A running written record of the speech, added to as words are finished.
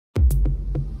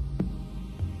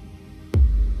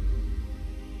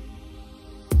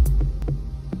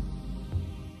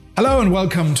Hello and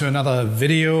welcome to another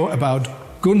video about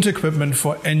GUNT equipment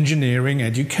for engineering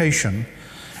education.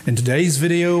 In today's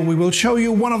video we will show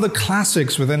you one of the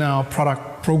classics within our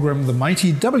product program, the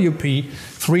mighty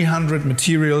WP300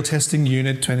 material testing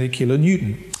unit 20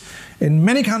 kN. In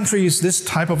many countries this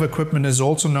type of equipment is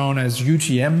also known as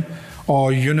UTM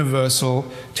or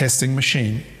Universal Testing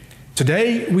Machine.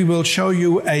 Today we will show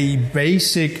you a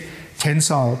basic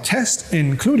tensile test,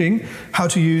 including how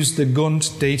to use the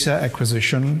GUNT data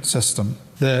acquisition system.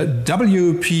 The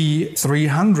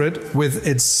WP300 with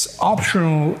its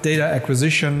optional data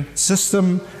acquisition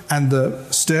system and the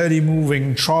sturdy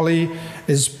moving trolley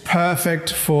is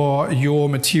perfect for your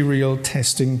material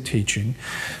testing teaching.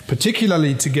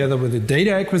 Particularly together with the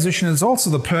data acquisition, is also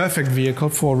the perfect vehicle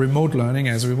for remote learning,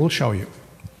 as we will show you.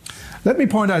 Let me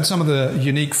point out some of the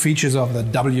unique features of the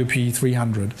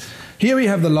WP300. Here we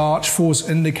have the large force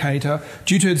indicator.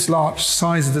 Due to its large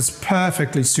size, it is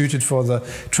perfectly suited for the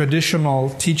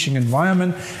traditional teaching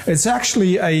environment. It's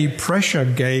actually a pressure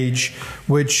gauge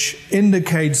which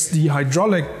indicates the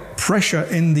hydraulic pressure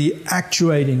in the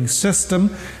actuating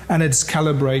system, and it's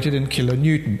calibrated in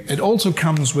kilonewton. It also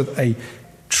comes with a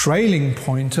trailing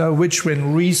pointer, which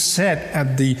when reset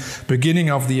at the beginning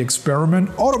of the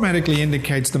experiment automatically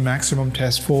indicates the maximum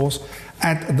test force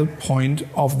at the point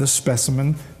of the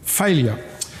specimen failure.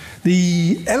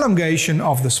 The elongation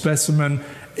of the specimen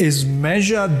is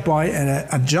measured by an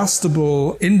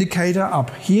adjustable indicator up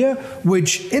here,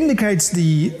 which indicates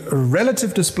the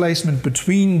relative displacement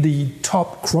between the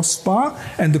top crossbar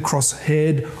and the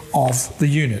crosshead of the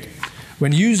unit.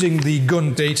 When using the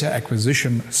GUNT data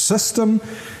acquisition system,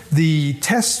 the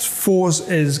test force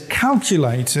is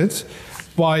calculated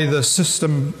by the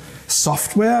system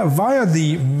software via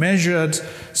the measured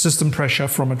system pressure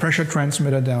from a pressure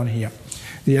transmitter down here.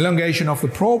 The elongation of the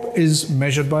probe is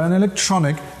measured by an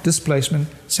electronic displacement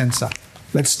sensor.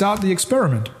 Let's start the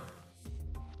experiment.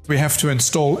 We have to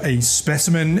install a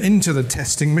specimen into the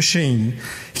testing machine.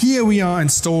 Here we are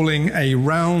installing a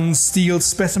round steel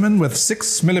specimen with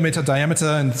 6 mm diameter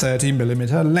and 30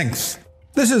 mm length.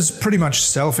 This is pretty much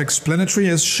self-explanatory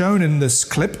as shown in this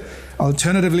clip.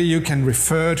 Alternatively, you can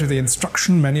refer to the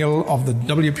instruction manual of the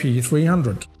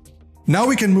WP300. Now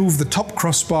we can move the top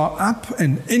crossbar up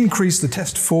and increase the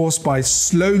test force by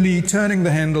slowly turning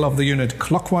the handle of the unit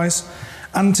clockwise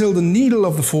until the needle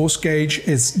of the force gauge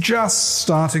is just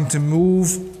starting to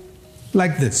move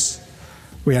like this.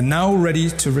 We are now ready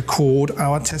to record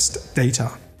our test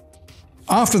data.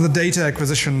 After the data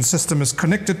acquisition system is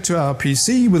connected to our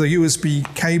PC with a USB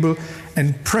cable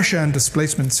and pressure and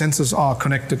displacement sensors are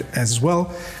connected as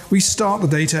well, we start the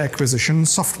data acquisition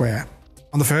software.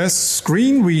 On the first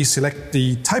screen we select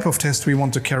the type of test we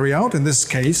want to carry out, in this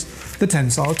case the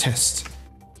tensile test.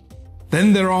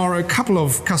 Then there are a couple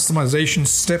of customization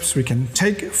steps we can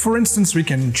take. For instance, we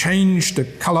can change the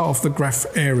color of the graph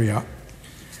area.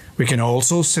 We can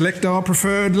also select our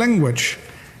preferred language.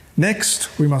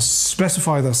 Next, we must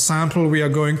specify the sample we are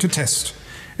going to test.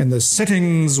 In the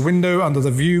settings window under the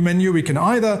view menu, we can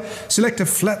either select a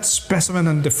flat specimen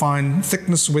and define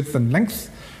thickness, width and length,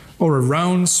 or a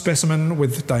round specimen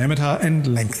with diameter and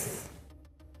length.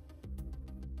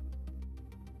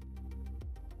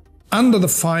 Under the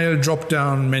File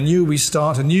drop-down menu, we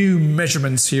start a new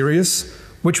measurement series,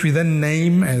 which we then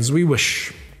name as we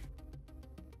wish.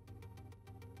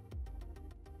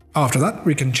 After that,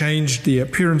 we can change the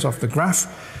appearance of the graph,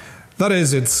 that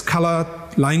is, its color,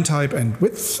 line type and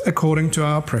width, according to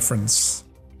our preference.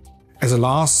 As a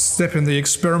last step in the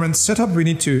experiment setup, we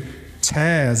need to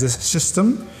tear this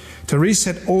system to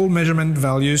reset all measurement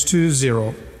values to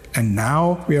 0. And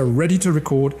now we are ready to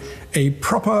record a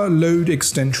proper load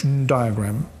extension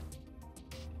diagram.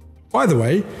 By the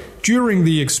way, during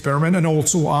the experiment and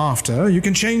also after, you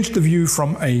can change the view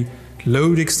from a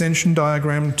load extension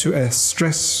diagram to a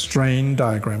stress-strain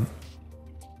diagram.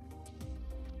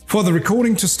 For the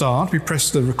recording to start, we press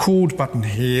the record button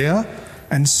here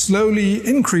and slowly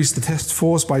increase the test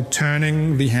force by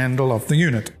turning the handle of the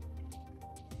unit.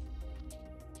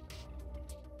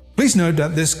 Please note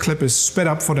that this clip is sped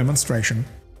up for demonstration.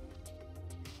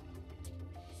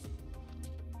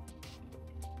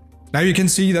 Now you can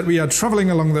see that we are traveling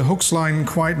along the Hooke's line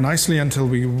quite nicely until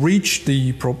we reach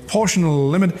the proportional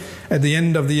limit at the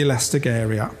end of the elastic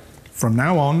area. From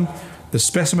now on, the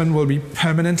specimen will be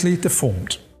permanently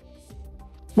deformed.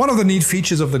 One of the neat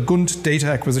features of the GUNT data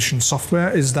acquisition software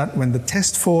is that when the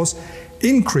test force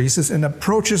increases and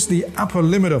approaches the upper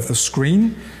limit of the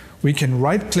screen, we can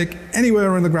right-click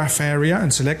anywhere in the graph area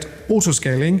and select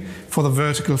auto-scaling for the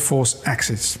vertical force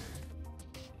axis.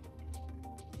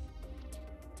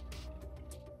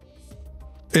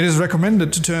 It is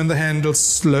recommended to turn the handle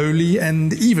slowly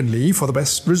and evenly for the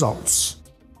best results.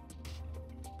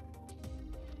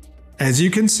 As you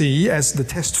can see, as the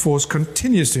test force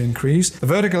continues to increase, the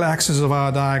vertical axis of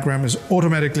our diagram is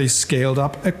automatically scaled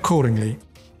up accordingly.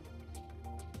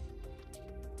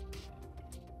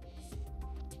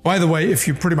 By the way, if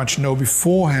you pretty much know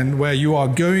beforehand where you are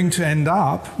going to end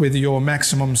up with your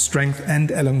maximum strength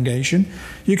and elongation,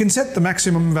 you can set the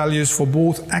maximum values for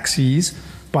both axes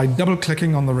by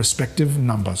double-clicking on the respective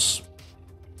numbers.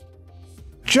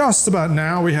 Just about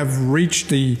now we have reached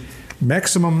the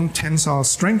maximum tensile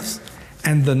strength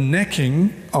and the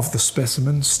necking of the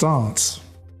specimen starts.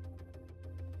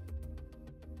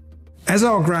 As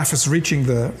our graph is reaching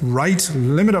the right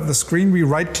limit of the screen, we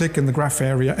right-click in the graph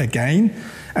area again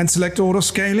and select auto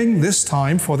scaling, this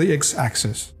time for the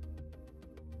x-axis.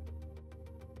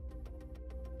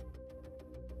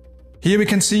 Here we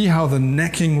can see how the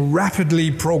necking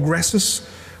rapidly progresses,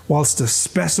 whilst the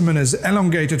specimen is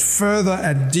elongated further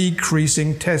at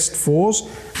decreasing test force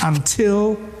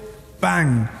until,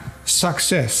 bang,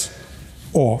 success,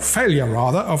 or failure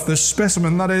rather, of the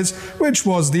specimen, that is, which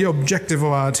was the objective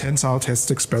of our tensile test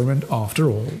experiment after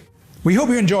all. We hope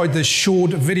you enjoyed this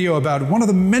short video about one of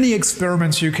the many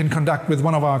experiments you can conduct with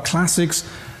one of our classics,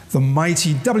 the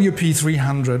mighty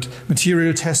WP300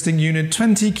 Material Testing Unit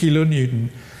 20 kN.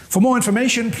 For more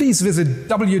information, please visit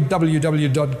www.gund.de.